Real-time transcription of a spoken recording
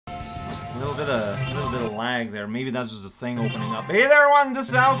A little bit of lag there. Maybe that's just a thing opening up. Hey there, everyone! This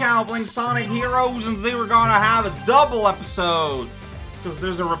is raocow playing Sonic Heroes, and today we're gonna have a double episode because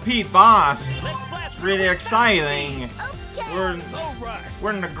there's a repeat boss. It's really exciting. We're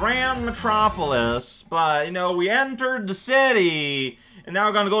in the Grand Metropolis, but you know we entered the city, and now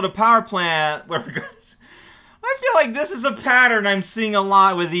we're gonna go to power plant where we're gonna. I feel like this is a pattern I'm seeing a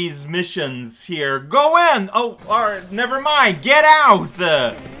lot with these missions here. Go in! Oh, alright, never mind. Get out!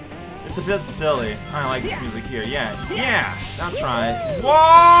 It's a bit silly. I like this music here. Yeah, that's right.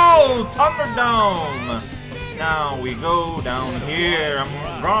 Whoa! Thunderdome! Now we go down here.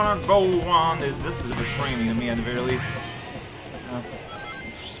 I'm gonna go on. This is a bit framing to me at the very least.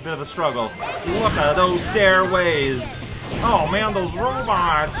 It's a bit of a struggle. Look at those stairways. Oh man, those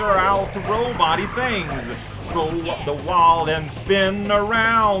robots are out to robot-y things. Go up the wall and spin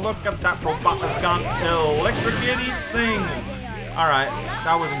around. Look at that robot that's got electric-itty thing. Alright,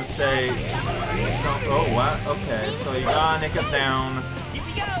 that was a mistake. Oh, what? Okay, so you gotta nick it down.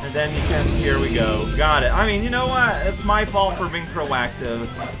 And then you can, here we go. Got it. I mean, you know what? It's my fault for being proactive.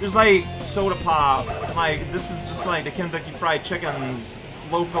 There's like soda pop. Like, this is just like the Kentucky Fried Chicken's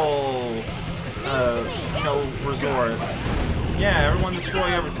local, you know, resort. Yeah, everyone destroy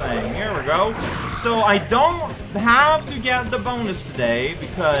everything. Here we go. So I don't have to get the bonus today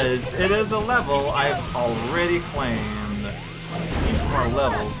because it is a level I've already claimed. Need more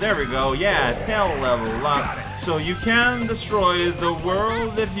levels. There we go. Yeah, tail level up. So you can destroy the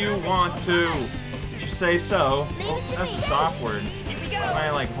world if you want to. If you say so. Oh, that's just awkward. Can I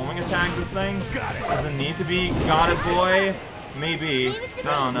like homing attack this thing? Does it need to be got it, boy? Maybe. I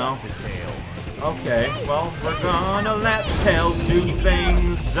don't know. Okay, well, we're gonna let Tails do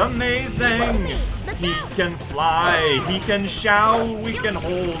things amazing. He can fly, he can shout, we can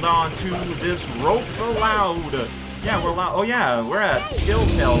hold on to this rope aloud. Yeah, we're loud. Oh yeah, we're at Kill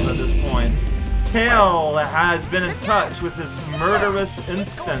Tails at this point. Tail has been in touch with his murderous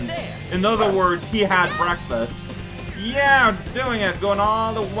instinct. In other words, he had breakfast. Yeah, doing it, going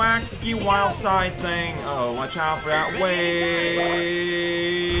all the wacky wild side thing. Oh, watch out for that. Wait.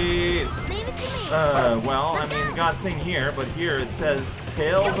 Well, I mean, got a thing here, but here it says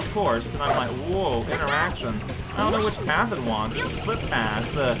Tails, of course, and I'm like, whoa, interaction. I don't know which path it wants. It's a split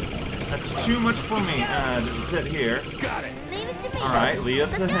path. That's too much for me. There's a pit here. Alright, leave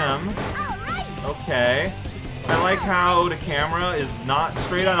it to him. Okay. I like how the camera is not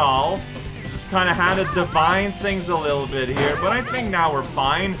straight at all. Just kind of had to divine things a little bit here, but I think now we're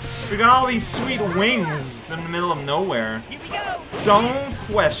fine. We got all these sweet wings in the middle of nowhere. Don't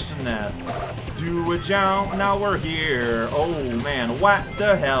question that. Do a jump, now we're here. Oh man, what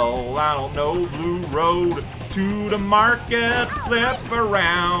the hell? I don't know. Blue Road to the market, flip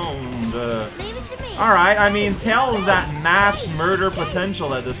around. Alright, I mean, Tails that mass murder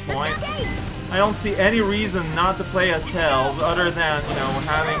potential at this point. I don't see any reason not to play as Tails other than, you know,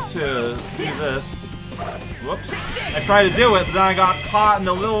 having to do this. Whoops. I tried to do it, but then I got caught in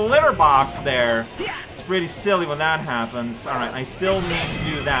the little litter box there. It's pretty silly when that happens. Alright, I still need to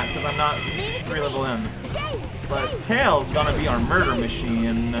do that because I'm not 3 level in. But Tails gonna be our murder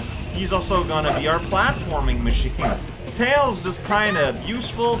machine. He's also gonna be our platforming machine. Tails just kind of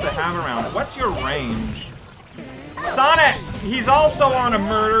useful to have around. What's your range? Sonic! He's also on a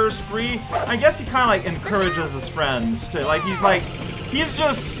murder spree. I guess he kind of like encourages his friends to, like, he's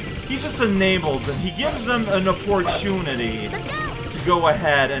just enabled them. He gives them an opportunity to go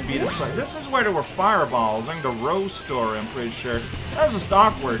ahead and be destroyed. This is where there were fireballs in the Rose story, I'm pretty sure. That's just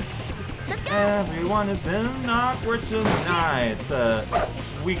awkward. Everyone has been awkward tonight.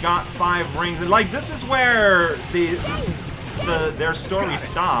 We got 5 rings, and like this is where their story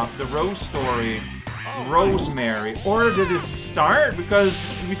stopped. The Rose story. Rosemary. Or did it start? Because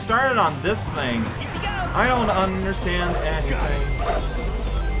we started on this thing. I don't understand anything.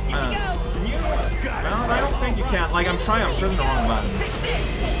 Can you? Well, I don't think you can. Like, I'm pressing the wrong button.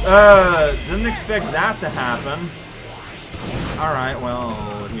 Didn't expect that to happen. Alright,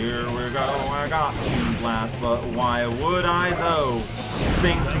 well, here we go. I got Toon Blast, but why would I, though?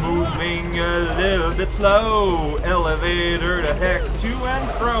 Things moving a little bit slow. Elevator to heck to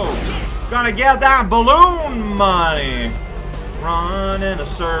and fro. Gotta get that balloon money. Run in a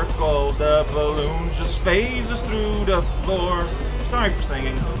circle, the balloon just phases through the floor. Sorry for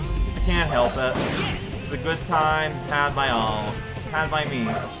singing. I can't help it. It's the good times had by all. Had by me.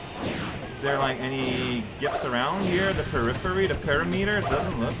 Is there like any gifts around here? The periphery, the perimeter? It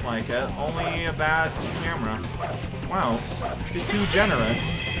doesn't look like it. Only a bad camera. Wow. You're too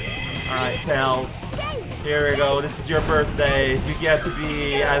generous. Alright, Tails. Here we go. This is your birthday. You get to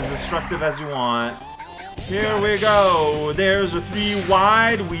be as destructive as you want. Here we go. There's a 3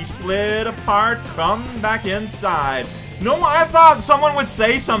 wide. We split apart. Come back inside. No, I thought someone would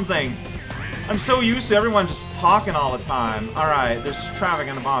say something. I'm so used to everyone just talking all the time. Alright, there's traffic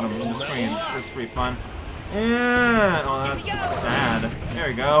on the bottom of the screen. That's pretty fun. Yeah. Oh, that's just sad. There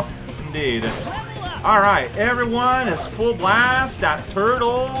we go. Indeed. Alright, everyone is full blast. That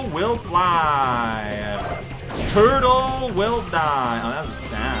turtle will fly. Turtle will die. Oh, that's just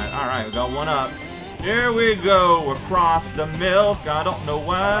sad. Alright, we got one up. Here we go, across the milk. I don't know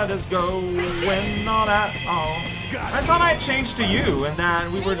what is going on at all. I thought I changed to you and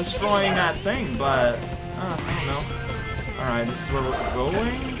that we were destroying that thing, but I don't know. Alright, this is where we're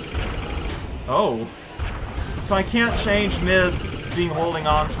going. Oh. So I can't change mid being holding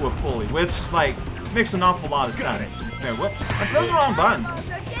on to a pulley, which, like, makes an awful lot of sense. Okay, whoops. I pressed the wrong button.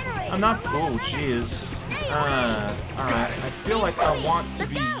 I'm not. Oh, jeez. Alright, I feel like I want to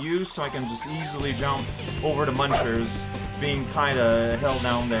be you so I can just easily jump over the munchers being kinda held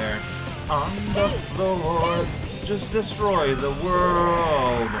down there. On the floor, just destroy the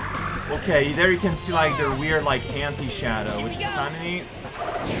world. Okay, there you can see like their weird like anti-shadow, which is kinda neat.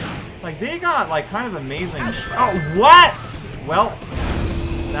 Like they got like kind of amazing oh, what? Well,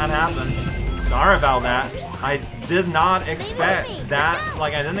 that happened. Sorry about that. I did not expect that.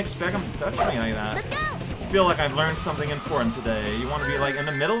 Like I didn't expect him to touch me like that. I feel like I've learned something important today. You want to be like in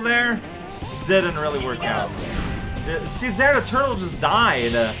the middle there? Didn't really work out. See there, the turtle just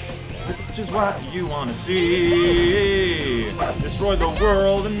died. Which is what you want to see. Destroy the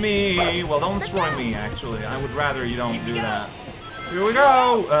world and me. Well, don't destroy me, actually. I would rather you don't do that. Here we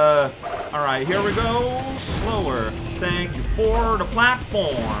go. Alright, here we go. Slower. Thank you for the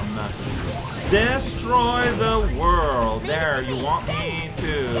platform. Destroy the world. There, you want me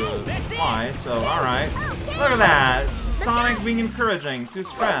to fly, so alright. Look at that. Sonic being encouraging to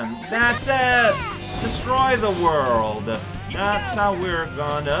his friend. That's it. Destroy the world. That's how we're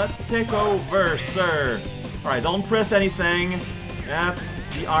gonna take over, sir. Alright, don't press anything. That's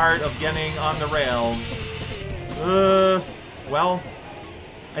the art of getting on the rails. Well,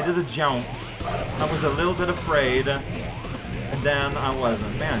 I did a jump. I was a little bit afraid. And then I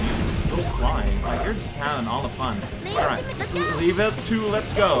wasn't. Man, you're just still flying. Like, you're just having all the fun. Alright, leave it to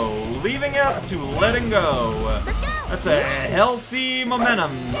let's go. Leaving it to letting go. That's a healthy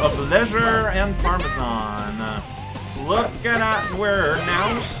momentum of leisure and parmesan. Look at that, we're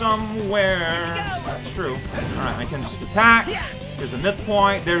now somewhere. That's true. Alright, I can just attack. There's a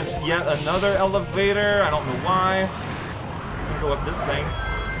midpoint. There's yet another elevator. I don't know why. I'm gonna go up this thing.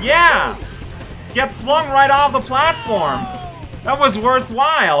 Yeah! Get flung right off the platform. That was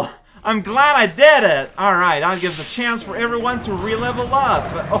worthwhile. I'm glad I did it. Alright, that gives a chance for everyone to re-level up.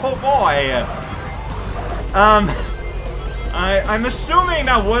 Oh boy. I'm assuming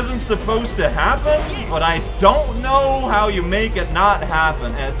that wasn't supposed to happen, but I don't know how you make it not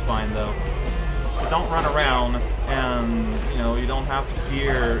happen. It's fine though. But don't run around and, you know, you don't have to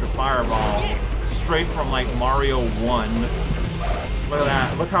fear the fireball straight from like Mario 1. Look at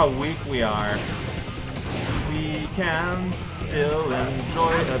that. Look how weak we are. We can still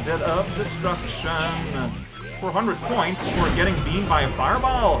enjoy a bit of destruction. 400 points for getting beamed by a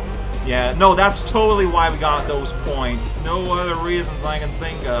fireball? Yeah, no, that's totally why we got those points. No other reasons I can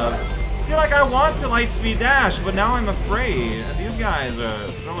think of. See, like, I want to Lightspeed Dash, but now I'm afraid. These guys are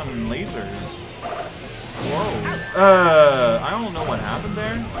throwing lasers. Whoa. I don't know what happened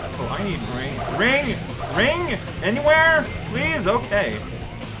there. Oh, I need ring. Ring! Ring! Anywhere? Please? Okay.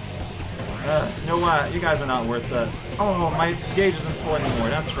 You know what? You guys are not worth it. Oh, my gauge isn't full anymore.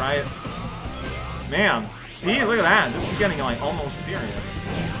 That's right. Man. See? Look at that. This is getting, like, almost serious.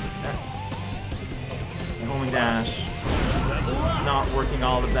 Homing dash. This is not working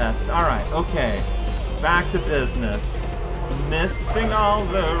all the best. Alright, okay. Back to business. Missing all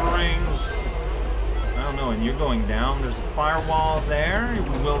the rings. I don't know, and you're going down. There's a firewall there.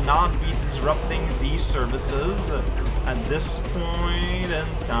 We will not be disrupting these services at this point in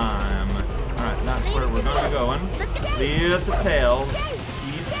time. Alright, that's where we're gonna be going. Lead the tails.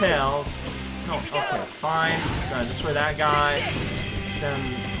 These tails. No, okay, fine. Gonna destroy that guy. Then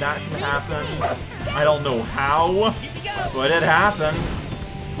that can happen. I don't know how, but it happened.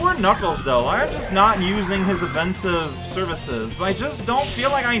 Poor Knuckles, though. I'm just not using his offensive services, but I just don't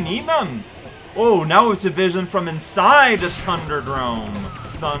feel like I need them. Oh, now it's a vision from inside the Thunderdrome.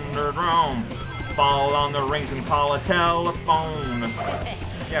 Thunderdrome. Fall on the rings and call a telephone.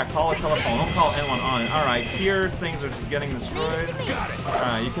 Yeah, call a telephone. Don't call anyone on it. Alright, here things are just getting destroyed.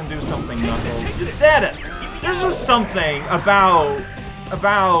 Alright, you can do something, Knuckles. You did it! There's just something about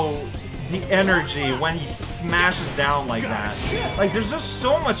the energy when he smashes down like that. Like, there's just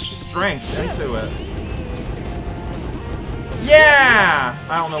so much strength into it. Yeah!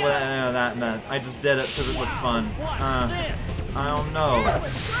 I don't know what that meant. I just did it because it looked fun. I don't know.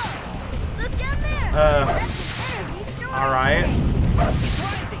 Alright.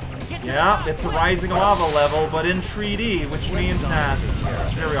 Yeah, it's a rising lava level, but in 3D, which means that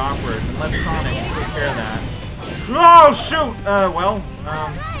it's very awkward. Let Sonic take care of that. Oh, shoot!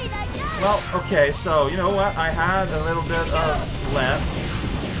 Well, okay, so, you know what? I had a little bit of left.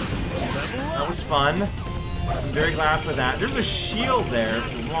 That was fun. I'm very glad for that. There's a shield there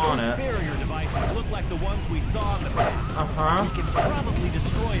if you want it. Barrier devices look like the ones we saw in the past. We can probably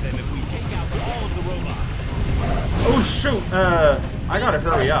destroy them if we take out all of the robots. Oh shoot! I gotta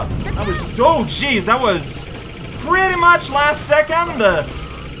hurry up. That was so jeez. That was pretty much last second.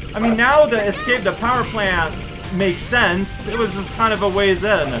 I mean, now to escape the power plant makes sense. It was just kind of a ways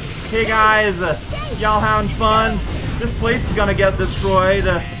in. Hey guys, y'all having fun? This place is gonna get destroyed.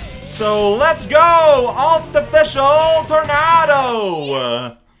 So let's go! Artificial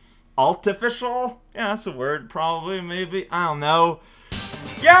tornado! Artificial? Yeah, that's a word, probably, maybe. I don't know.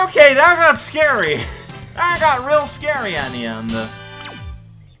 Yeah, okay, that got scary. That got real scary in the end.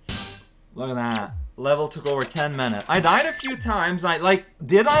 Look at that. Level took over 10 minutes. I died a few times.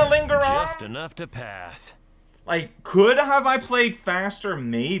 Did I linger on? Just enough to pass. Like, could have I played faster?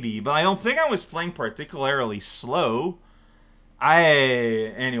 Maybe, but I don't think I was playing particularly slow.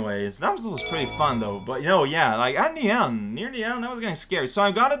 Anyways, that was pretty fun though. But you know, yeah, like at the end, near the end, that was getting scary. So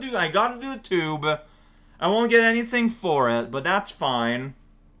I gotta do a tube. I won't get anything for it, but that's fine.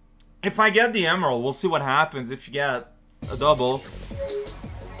 If I get the emerald, we'll see what happens if you get a double.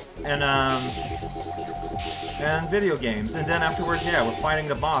 And video games. And then afterwards, yeah, we're fighting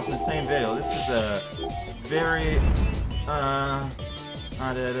the boss in the same video. This is a very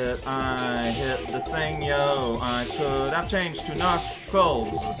I did it, I hit the thing, yo. I could have changed to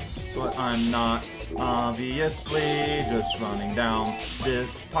Knuckles, but I'm not. Obviously, just running down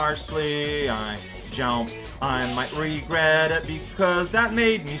this parsley. I jump, I might regret it because that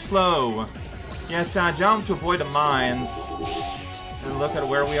made me slow. Yes, I jumped to avoid the mines. And look at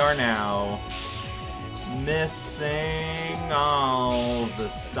where we are now. Missing all the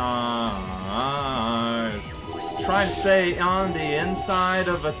stars. Try to stay on the inside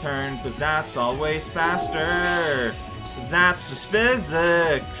of a turn, cause that's always faster. That's just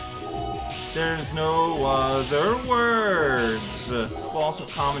physics. There's no other words. Well, also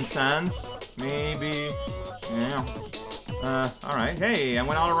common sense, maybe. Yeah. Alright. Hey, I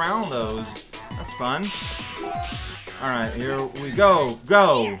went all around those. That's fun. Alright, here we go.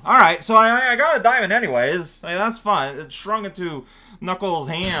 Go! Alright, so I got a diamond anyways. Like, that's fine. It shrunk into Knuckles'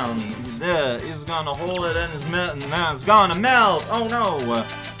 hand. He's gonna hold it in his mitt and now it's gonna melt! Oh no!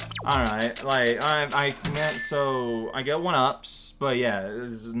 Alright, like, I meant, so I get 1-ups, but yeah,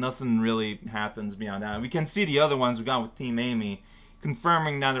 nothing really happens beyond that. We can see the other ones we got with Team Amy,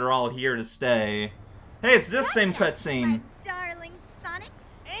 confirming that they're all here to stay. Hey, it's this same cutscene. Darling Sonic.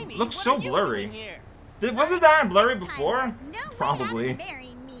 Amy, Looks so blurry. Wasn't that blurry before? Probably.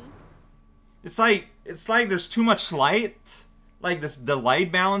 It's like there's too much light. Like the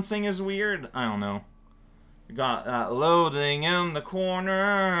light balancing is weird. I don't know. We got that loading in the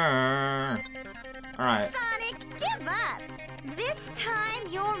corner. All right. Sonic, give up. This time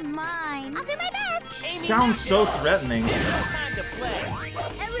you're mine. I'll do my best. Sounds so threatening. Time to play.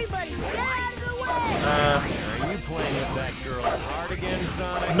 Everybody, get out of the way. Are you playing with that girl's heart again,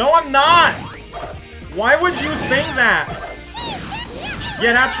 Sonic? No, I'm not. Why would you think that?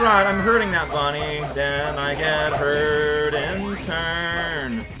 Yeah, that's right. I'm hurting that bunny. Then I get hurt in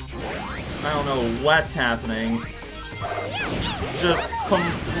turn. I don't know what's happening. Just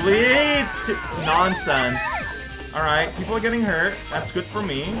complete nonsense. Alright, people are getting hurt. That's good for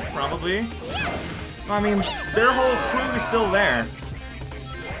me, probably. I mean, their whole crew is still there.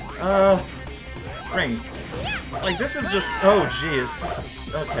 Ring. Like, this is just... Oh, jeez. This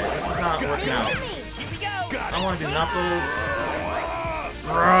is... Okay, this is not working out. I want to do Knuckles.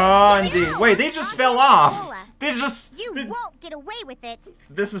 Indeed. Wait, they just fell off. They just... You won't get away with it.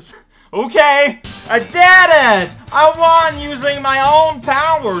 This is... Okay! I did it! I won using my own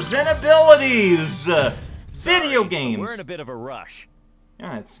powers and abilities! Video games! We're in a bit of a rush.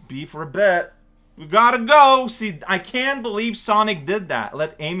 Yeah, it's B for a bit. We gotta go! See, I can't believe Sonic did that.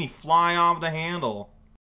 Let Amy fly off the handle.